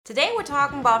Today we're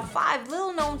talking about 5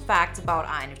 little known facts about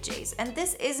INFJs, and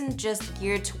this isn't just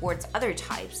geared towards other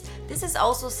types. This is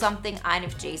also something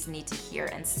INFJs need to hear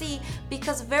and see,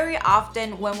 because very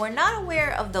often when we're not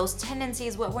aware of those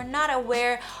tendencies, when we're not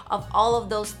aware of all of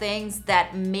those things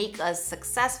that make us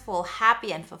successful,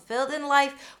 happy, and fulfilled in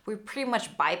life, we pretty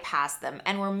much bypass them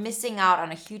and we're missing out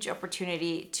on a huge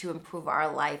opportunity to improve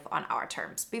our life on our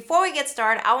terms. Before we get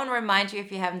started, I want to remind you, if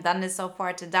you haven't done this so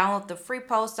far, to download the free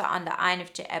poster on the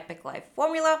INFJ Epic Life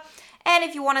Formula. And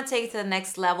if you want to take it to the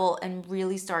next level and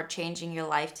really start changing your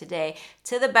life today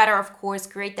to the better, of course,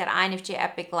 create that INFJ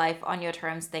Epic Life on your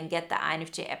terms, then get the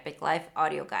INFJ Epic Life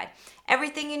audio guide.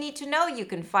 Everything you need to know you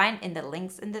can find in the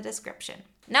links in the description.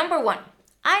 Number 1.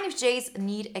 INFJs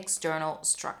need external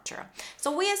structure.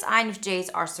 So we as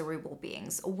INFJs are cerebral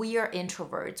beings. We are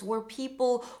introverts. We're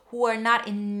people who are not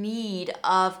in need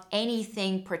of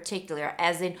anything particular,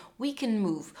 as in we can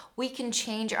move, we can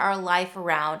change our life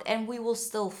around, and we will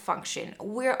still function.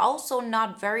 We're also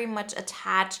not very much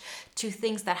attached to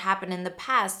things that happened in the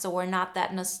past, so we're not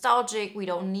that nostalgic. We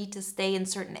don't need to stay in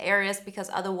certain areas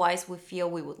because otherwise we feel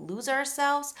we would lose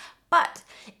ourselves. But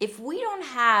if we don't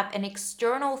have an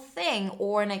external thing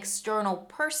or an external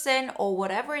person or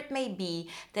whatever it may be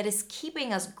that is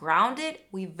keeping us grounded,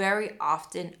 we very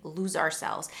often lose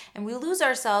ourselves. And we lose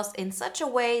ourselves in such a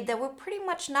way that we're pretty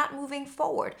much not moving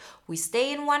forward. We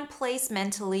stay in one place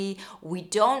mentally, we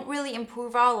don't really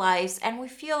improve our lives, and we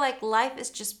feel like life is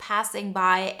just passing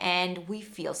by and we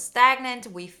feel stagnant.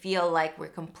 We feel like we're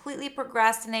completely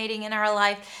procrastinating in our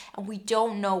life and we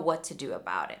don't know what to do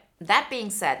about it. That being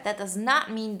said, that does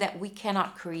not mean that we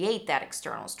cannot create that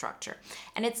external structure.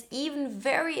 And it's even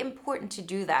very important to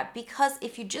do that, because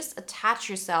if you just attach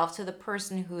yourself to the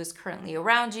person who is currently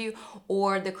around you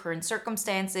or the current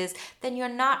circumstances, then you're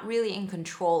not really in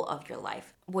control of your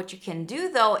life. What you can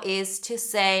do though is to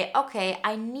say, okay,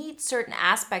 I need certain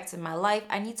aspects in my life,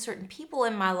 I need certain people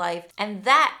in my life, and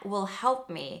that will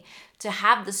help me to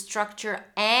have the structure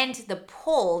and the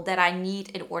pull that I need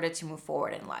in order to move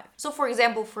forward in life. So for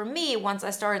example, for me, once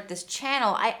I started this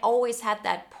channel, I always had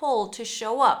that pull to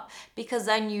show up because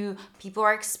I knew people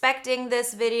are expecting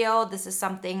this video. This is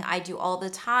something I do all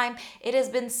the time. It has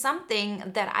been something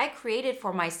that I created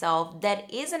for myself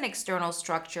that is an external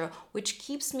structure which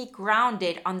keeps me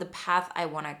grounded on the path I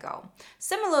want to go.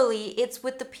 Similarly, it's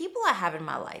with the people I have in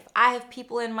my life. I have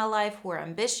people in my life who are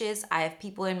ambitious. I have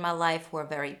people in my life who are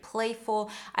very playful.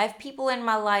 I have people in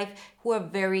my life who are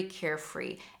very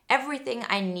carefree. Everything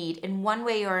I need in one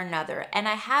way or another. And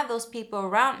I have those people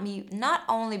around me not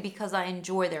only because I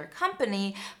enjoy their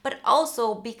company, but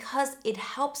also because it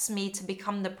helps me to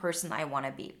become the person I want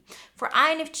to be. For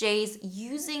INFJs,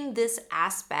 using this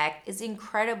aspect is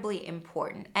incredibly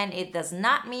important. And it does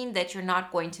not mean that you're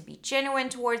not going to be genuine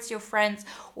towards your friends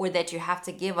or that you have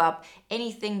to give up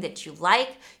anything that you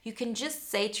like. You can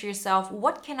just say to yourself,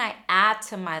 what can I add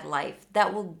to my life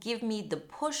that will give me the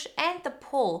push and the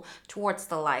pull towards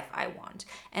the life I want?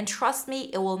 And trust me,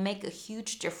 it will make a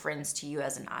huge difference to you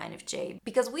as an INFJ,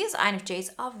 because we as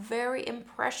INFJs are very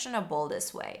impressionable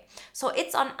this way. So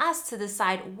it's on us to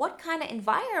decide what kind of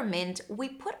environment we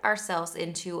put ourselves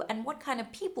into and what kind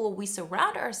of people we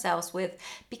surround ourselves with,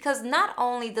 because not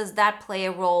only does that play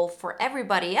a role for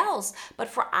everybody else, but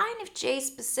for INFJs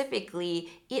specifically,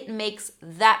 it makes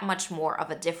that much more of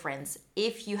a difference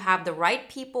if you have the right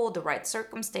people, the right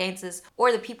circumstances,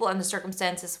 or the people and the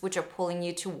circumstances which are pulling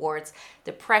you towards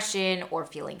depression or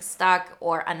feeling stuck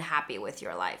or unhappy with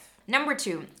your life. Number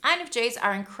 2, INFJs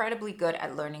are incredibly good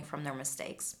at learning from their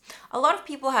mistakes. A lot of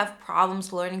people have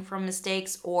problems learning from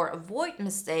mistakes or avoid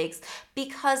mistakes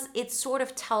because it sort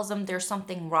of tells them there's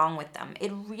something wrong with them.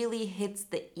 It really hits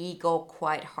the ego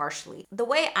quite harshly. The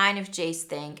way INFJs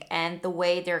think and the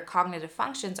way their cognitive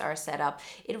functions are set up,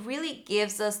 it really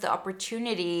gives us the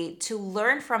opportunity to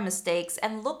learn from mistakes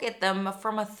and look at them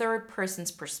from a third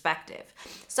person's perspective.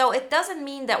 So it doesn't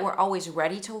mean that we're always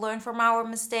ready to learn from our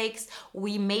mistakes.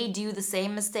 We may do the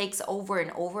same mistakes over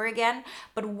and over again,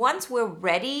 but once we're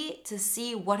ready to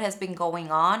see what has been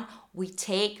going on, we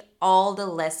take all the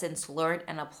lessons learned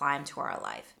and apply them to our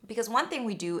life. Because one thing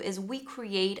we do is we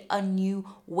create a new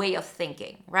way of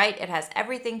thinking, right? It has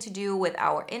everything to do with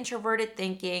our introverted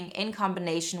thinking in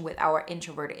combination with our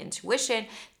introverted intuition,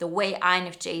 the way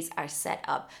INFJs are set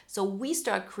up. So we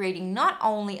start creating not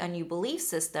only a new belief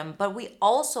system, but we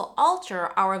also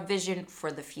alter our vision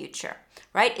for the future.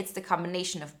 right? It's the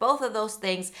combination of both of those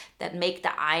things that make the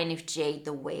INFJ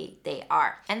the way they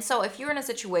are. And so if you're in a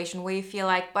situation where you feel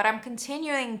like, but I'm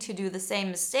continuing to do the same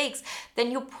mistakes,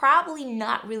 then you're probably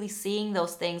not really seeing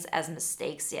those things as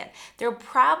mistakes yet. They're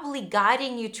probably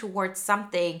guiding you towards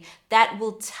something that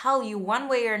will tell you one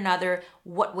way or another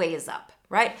what way is up.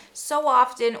 Right? So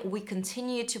often we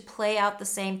continue to play out the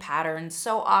same patterns.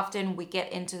 So often we get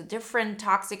into different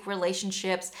toxic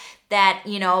relationships that,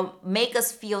 make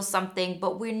us feel something,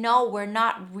 but we know we're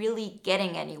not really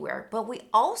getting anywhere. But we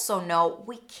also know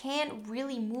we can't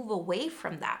really move away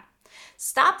from that.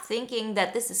 Stop thinking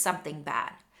that this is something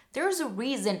bad. There's a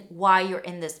reason why you're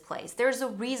in this place. There's a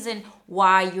reason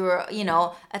why you're,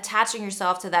 attaching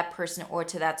yourself to that person or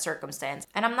to that circumstance.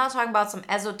 And I'm not talking about some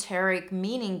esoteric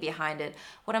meaning behind it.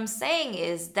 What I'm saying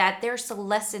is that there's a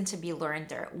lesson to be learned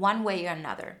there, one way or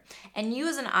another. And you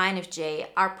as an INFJ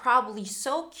are probably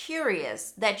so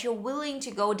curious that you're willing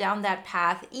to go down that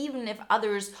path, even if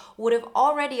others would have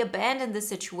already abandoned the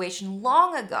situation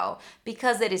long ago,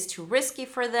 because it is too risky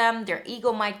for them, their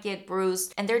ego might get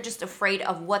bruised, and they're just afraid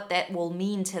of what that will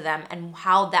mean to them and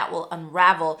how that will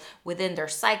unravel within their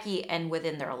psyche and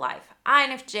within their life.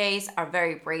 INFJs are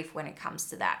very brave when it comes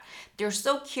to that. They're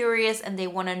so curious and they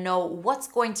want to know what's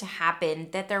going to happen,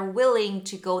 that they're willing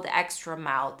to go the extra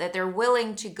mile, that they're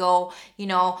willing to go,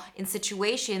 in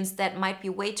situations that might be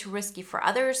way too risky for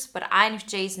others, but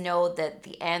INFJs know that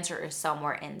the answer is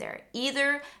somewhere in there.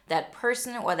 Either that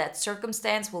person or that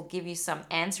circumstance will give you some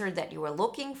answer that you were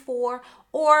looking for,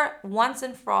 or once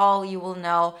and for all, you will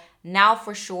know now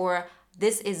for sure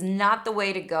this is not the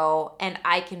way to go, and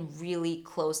I can really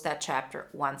close that chapter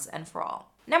once and for all.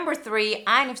 Number 3,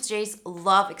 INFJs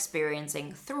love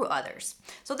experiencing through others.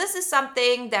 So this is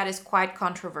something that is quite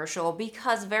controversial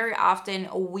because very often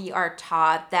we are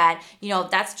taught that,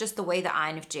 that's just the way the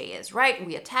INFJ is, right?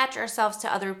 We attach ourselves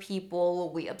to other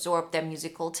people, we absorb their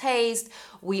musical taste,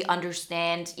 we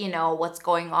understand, what's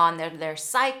going on in their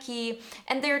psyche.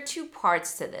 And there are two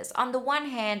parts to this. On the one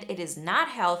hand, it is not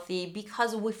healthy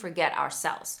because we forget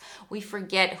ourselves. We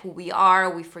forget who we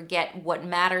are, we forget what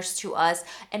matters to us,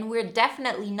 and we're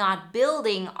definitely not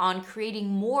building on creating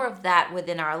more of that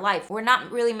within our life. We're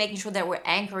not really making sure that we're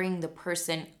anchoring the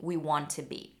person we want to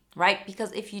be, right?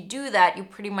 Because if you do that, you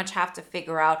pretty much have to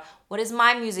figure out, what is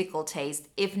my musical taste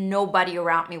if nobody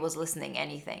around me was listening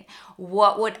anything?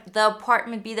 What would the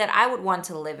apartment be that I would want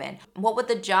to live in? What would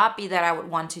the job be that I would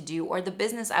want to do, or the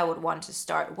business I would want to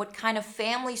start? What kind of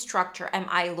family structure am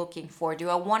I looking for? Do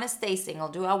I want to stay single?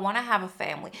 Do I want to have a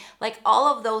family? Like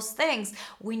all of those things,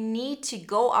 we need to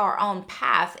go our own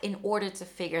path in order to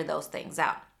figure those things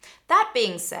out. That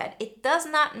being said, it does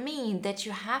not mean that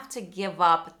you have to give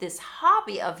up this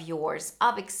hobby of yours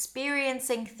of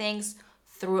experiencing things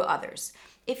through others.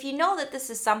 If you know that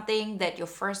this is something that you're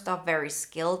first off very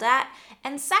skilled at,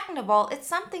 and second of all, it's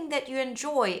something that you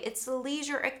enjoy, it's a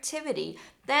leisure activity,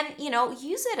 then,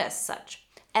 use it as such.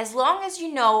 As long as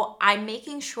you know I'm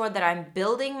making sure that I'm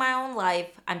building my own life,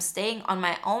 I'm staying on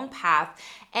my own path,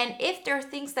 and if there are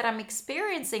things that I'm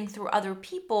experiencing through other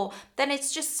people, then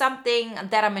it's just something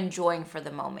that I'm enjoying for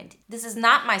the moment. This is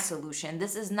not my solution.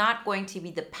 This is not going to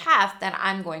be the path that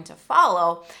I'm going to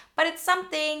follow, but it's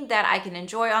something that I can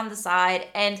enjoy on the side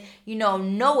and,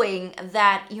 knowing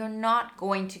that you're not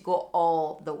going to go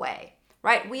all the way.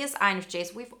 Right? We as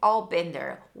INFJs, we've all been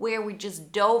there where we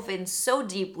just dove in so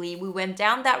deeply. We went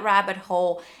down that rabbit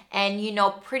hole and,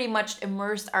 pretty much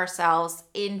immersed ourselves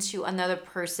into another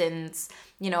person's,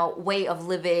 way of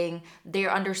living,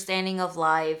 their understanding of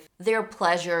life, their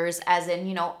pleasures, as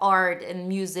in, art and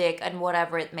music and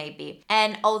whatever it may be.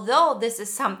 And although this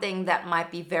is something that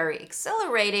might be very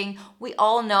exhilarating, we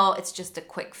all know it's just a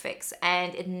quick fix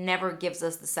and it never gives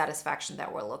us the satisfaction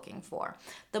that we're looking for.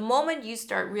 The moment you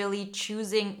start really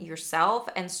choosing yourself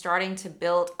and starting to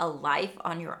build a life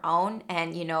on your own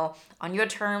and, on your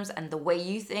terms and the way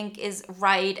you think is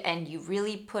right, and you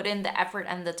really put in the effort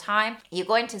and the time, you're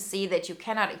going to see that you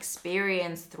cannot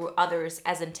experience through others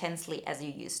as intensely as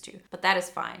you used to. But that is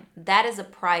fine. That is a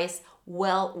price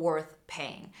well worth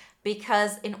paying.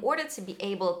 Because in order to be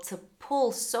able to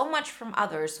pull so much from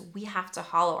others, we have to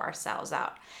hollow ourselves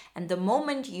out. And the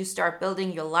moment you start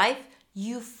building your life,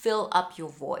 you fill up your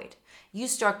void. You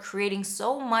start creating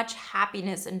so much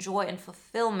happiness and joy and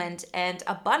fulfillment and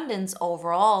abundance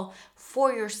overall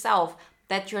for yourself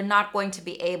that you're not going to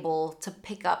be able to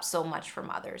pick up so much from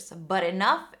others, but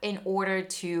enough in order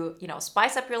to,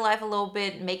 spice up your life a little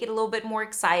bit, make it a little bit more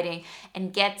exciting,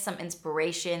 and get some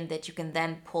inspiration that you can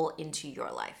then pull into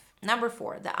your life. Number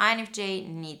 4, the INFJ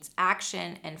needs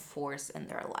action and force in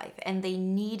their life, and they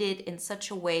need it in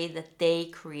such a way that they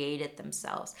create it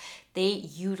themselves. they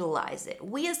utilize it.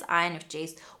 We as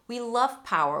INFJs, we love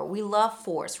power, we love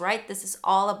force, right? This is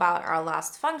all about our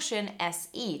last function,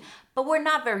 SE, but we're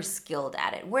not very skilled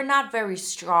at it. We're not very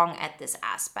strong at this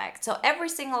aspect. So every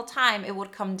single time it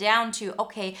would come down to,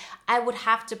 okay, I would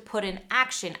have to put in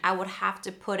action. I would have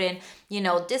to put in,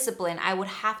 discipline. I would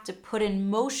have to put in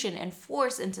motion and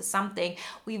force into something.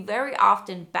 We very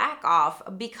often back off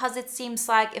because it seems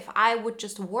like if I would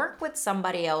just work with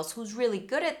somebody else who's really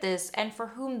good at this and for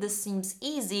whom this seems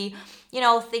easy,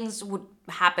 things would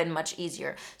happen much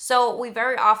easier. So we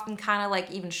very often kind of like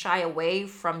even shy away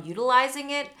from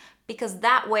utilizing it, because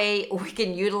that way we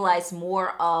can utilize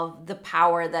more of the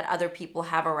power that other people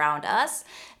have around us.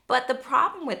 But the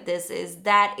problem with this is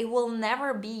that it will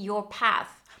never be your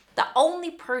path. The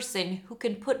only person who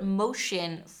can put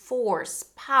motion, force,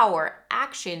 power,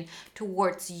 action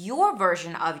towards your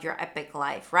version of your epic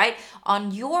life, right?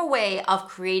 On your way of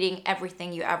creating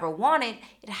everything you ever wanted,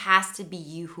 it has to be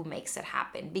you who makes it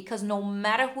happen. Because no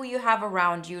matter who you have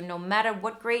around you, no matter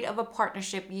what great of a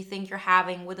partnership you think you're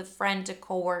having with a friend, a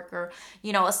coworker,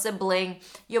 a sibling,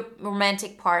 your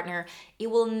romantic partner,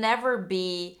 it will never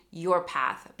be your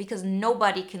path because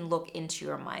nobody can look into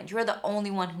your mind. You're the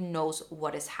only one who knows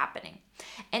what is happening.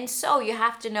 And so you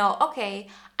have to know, okay,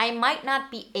 I might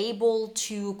not be able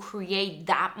to create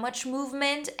that much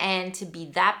movement and to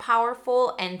be that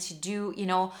powerful and to do,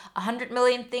 100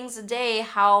 million things a day,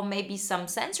 how maybe some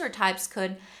sensor types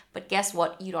could, but guess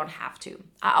what? You don't have to.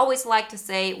 I always like to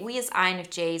say, we as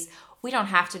INFJs, we don't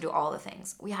have to do all the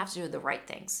things. We have to do the right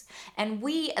things. And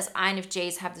we as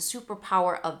INFJs have the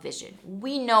superpower of vision.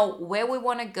 We know where we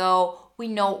want to go. We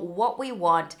know what we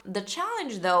want. The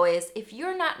challenge though is if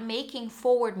you're not making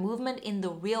forward movement in the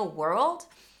real world,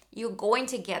 you're going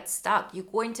to get stuck. You're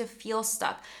going to feel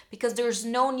stuck because there's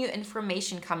no new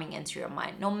information coming into your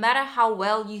mind. No matter how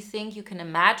well you think you can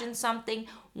imagine something,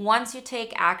 once you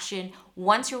take action,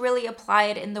 once you really apply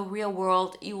it in the real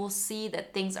world, you will see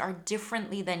that things are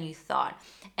differently than you thought.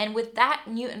 And with that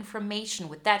new information,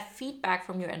 with that feedback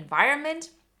from your environment,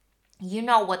 you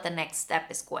know what the next step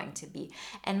is going to be.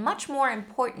 And much more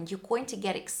important, you're going to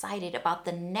get excited about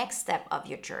the next step of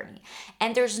your journey.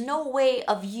 And there's no way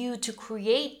of you to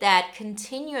create that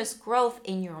continuous growth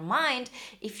in your mind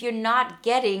if you're not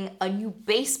getting a new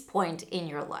base point in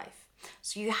your life.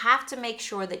 So you have to make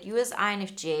sure that you as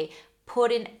INFJ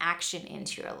put in action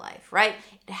into your life, right?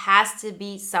 It has to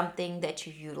be something that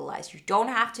you utilize. You don't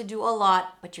have to do a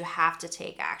lot, but you have to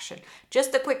take action.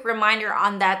 Just a quick reminder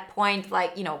on that point,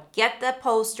 get the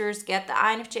posters, get the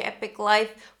INFJ Epic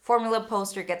Life formula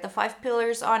poster, get the 5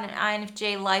 pillars on an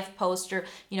INFJ life poster,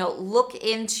 look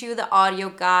into the audio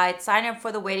guide, sign up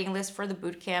for the waiting list for the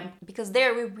bootcamp, because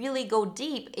there we really go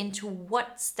deep into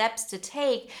what steps to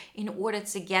take in order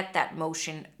to get that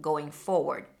motion going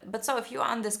forward. But so if you're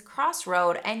on this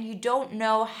crossroad and you don't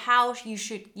know how you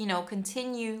should,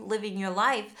 continue living your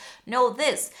life, know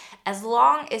this: as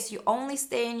long as you only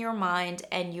stay in your mind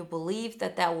and you believe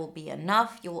that that will be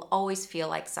enough, you will always feel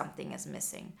like something is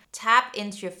missing. Tap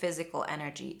into your physical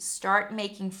energy. Start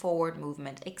making forward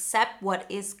movement. Accept what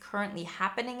is currently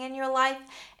happening in your life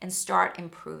and start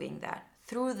improving that.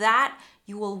 Through that,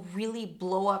 you will really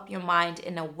blow up your mind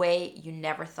in a way you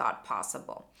never thought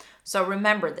possible. So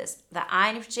remember this: the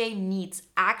INFJ needs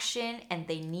action and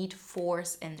they need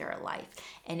force in their life.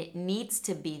 And it needs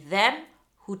to be them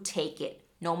who take it,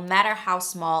 no matter how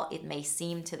small it may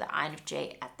seem to the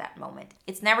INFJ at that moment.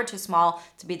 It's never too small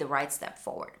to be the right step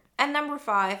forward. And number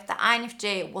 5, the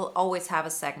INFJ will always have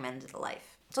a segmented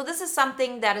life. So this is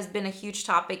something that has been a huge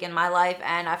topic in my life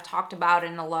and I've talked about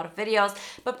it in a lot of videos,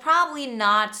 but probably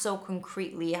not so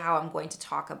concretely how I'm going to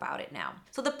talk about it now.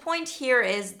 So the point here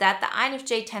is that the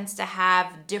INFJ tends to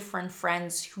have different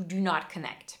friends who do not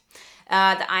connect.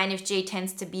 The INFJ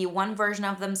tends to be one version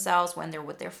of themselves when they're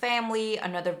with their family,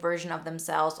 another version of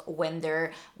themselves when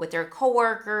they're with their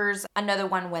coworkers, another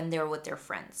one when they're with their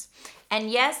friends. And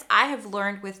yes, I have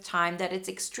learned with time that it's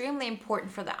extremely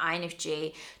important for the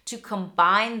INFJ to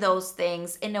combine those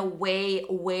things in a way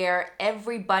where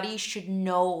everybody should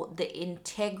know the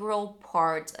integral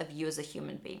parts of you as a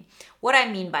human being. What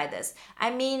I mean by this,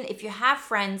 I mean if you have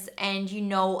friends and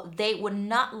they would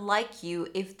not like you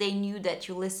if they knew that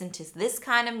you listen to this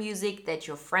kind of music, that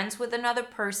you're friends with another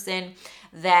person,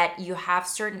 that you have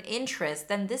certain interests,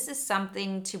 then this is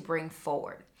something to bring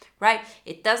forward. Right?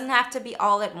 It doesn't have to be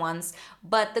all at once,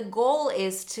 but the goal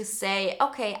is to say,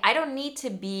 okay, I don't need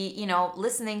to be,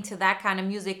 listening to that kind of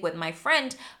music with my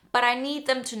friend, but I need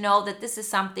them to know that this is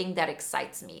something that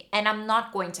excites me and I'm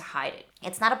not going to hide it.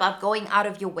 It's not about going out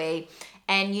of your way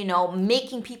and,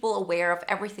 making people aware of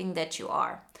everything that you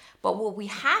are. But what we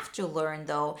have to learn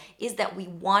though is that we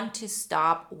want to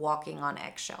stop walking on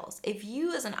eggshells. If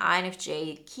you as an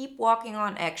INFJ keep walking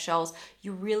on eggshells,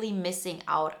 you're really missing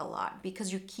out a lot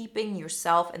because you're keeping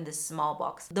yourself in this small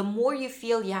box. The more you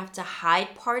feel you have to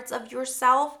hide parts of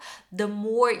yourself, the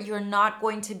more you're not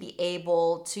going to be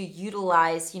able to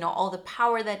utilize, all the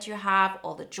power that you have,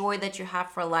 all the joy that you have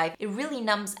for life. It really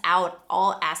numbs out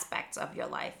all aspects of your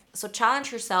life. So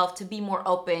challenge yourself to be more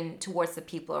open towards the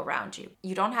people around you.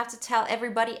 You don't have to tell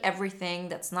everybody everything,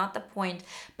 that's not the point,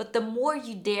 but the more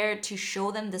you dare to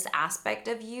show them this aspect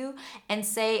of you and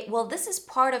say, well, this is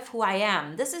part of who I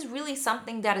am. This is really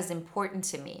something that is important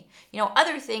to me.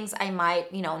 Other things I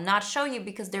might, not show you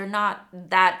because they're not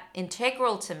that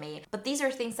integral to me, but these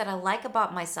are things that I like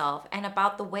about myself and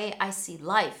about the way I see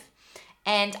life.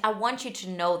 And I want you to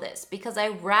know this because I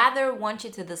rather want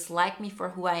you to dislike me for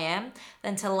who I am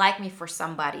than to like me for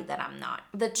somebody that I'm not.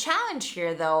 The challenge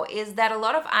here though is that a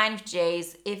lot of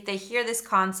INFJs, if they hear this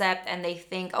concept and they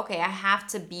think, okay, I have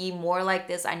to be more like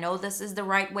this, I know this is the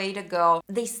right way to go,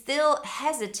 they still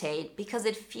hesitate because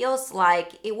it feels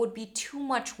like it would be too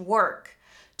much work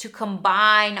to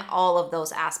combine all of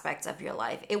those aspects of your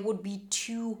life. It would be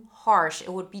too harsh,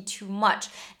 it would be too much.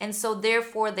 And so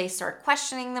therefore they start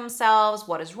questioning themselves,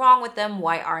 what is wrong with them?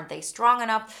 Why aren't they strong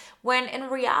enough? When in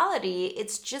reality,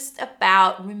 it's just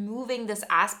about removing this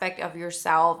aspect of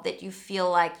yourself that you feel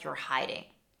like you're hiding.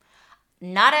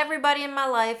 Not everybody in my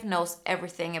life knows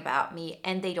everything about me,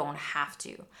 and they don't have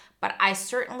to. But I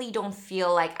certainly don't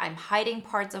feel like I'm hiding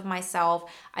parts of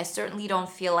myself. I certainly don't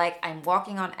feel like I'm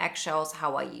walking on eggshells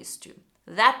how I used to.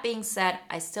 That being said,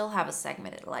 I still have a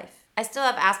segmented life. I still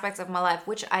have aspects of my life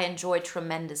which I enjoy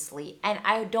tremendously, and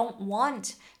I don't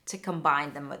want to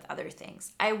combine them with other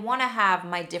things. I want to have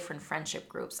my different friendship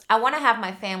groups. I want to have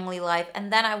my family life,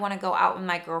 and then I want to go out with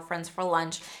my girlfriends for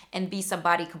lunch and be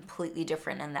somebody completely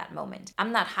different in that moment.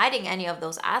 I'm not hiding any of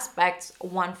those aspects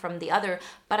one from the other,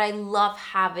 but I love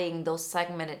having those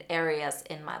segmented areas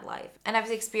in my life. And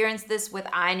I've experienced this with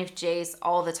INFJs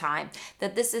all the time,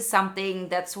 that this is something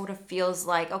that sort of feels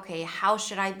like, okay, how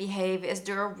should I behave? Is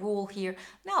there a rule here?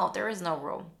 No, there is no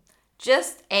rule.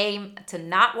 Just aim to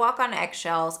not walk on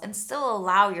eggshells and still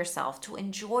allow yourself to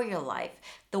enjoy your life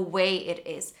the way it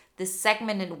is, this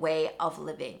segmented way of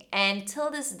living. And till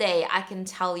this day, I can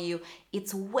tell you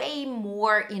it's way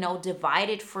more,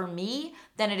 divided for me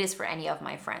than it is for any of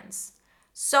my friends.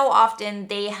 So often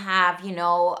they have,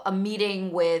 a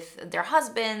meeting with their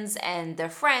husbands and their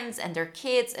friends and their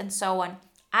kids and so on.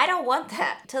 I don't want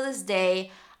that. Till this day,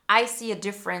 I see a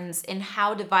difference in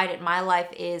how divided my life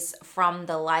is from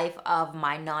the life of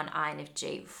my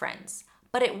non-INFJ friends.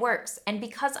 But it works. And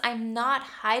because I'm not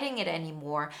hiding it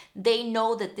anymore, they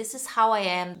know that this is how I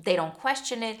am. They don't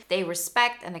question it. They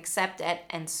respect and accept it.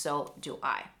 And so do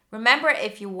I. Remember,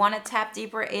 if you want to tap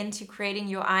deeper into creating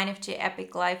your INFJ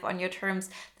Epic Life on your terms,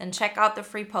 then check out the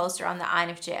free poster on the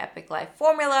INFJ Epic Life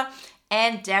formula.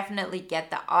 And definitely get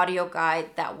the audio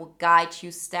guide that will guide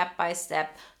you step by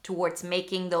step towards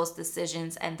making those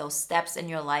decisions and those steps in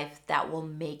your life that will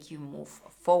make you move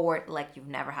forward like you've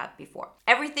never had before.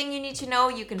 Everything you need to know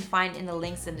you can find in the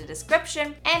links in the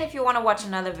description. And if you want to watch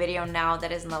another video now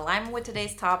that is in alignment with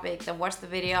today's topic, then watch the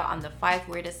video on the 5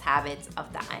 weirdest habits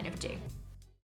of the INFJ.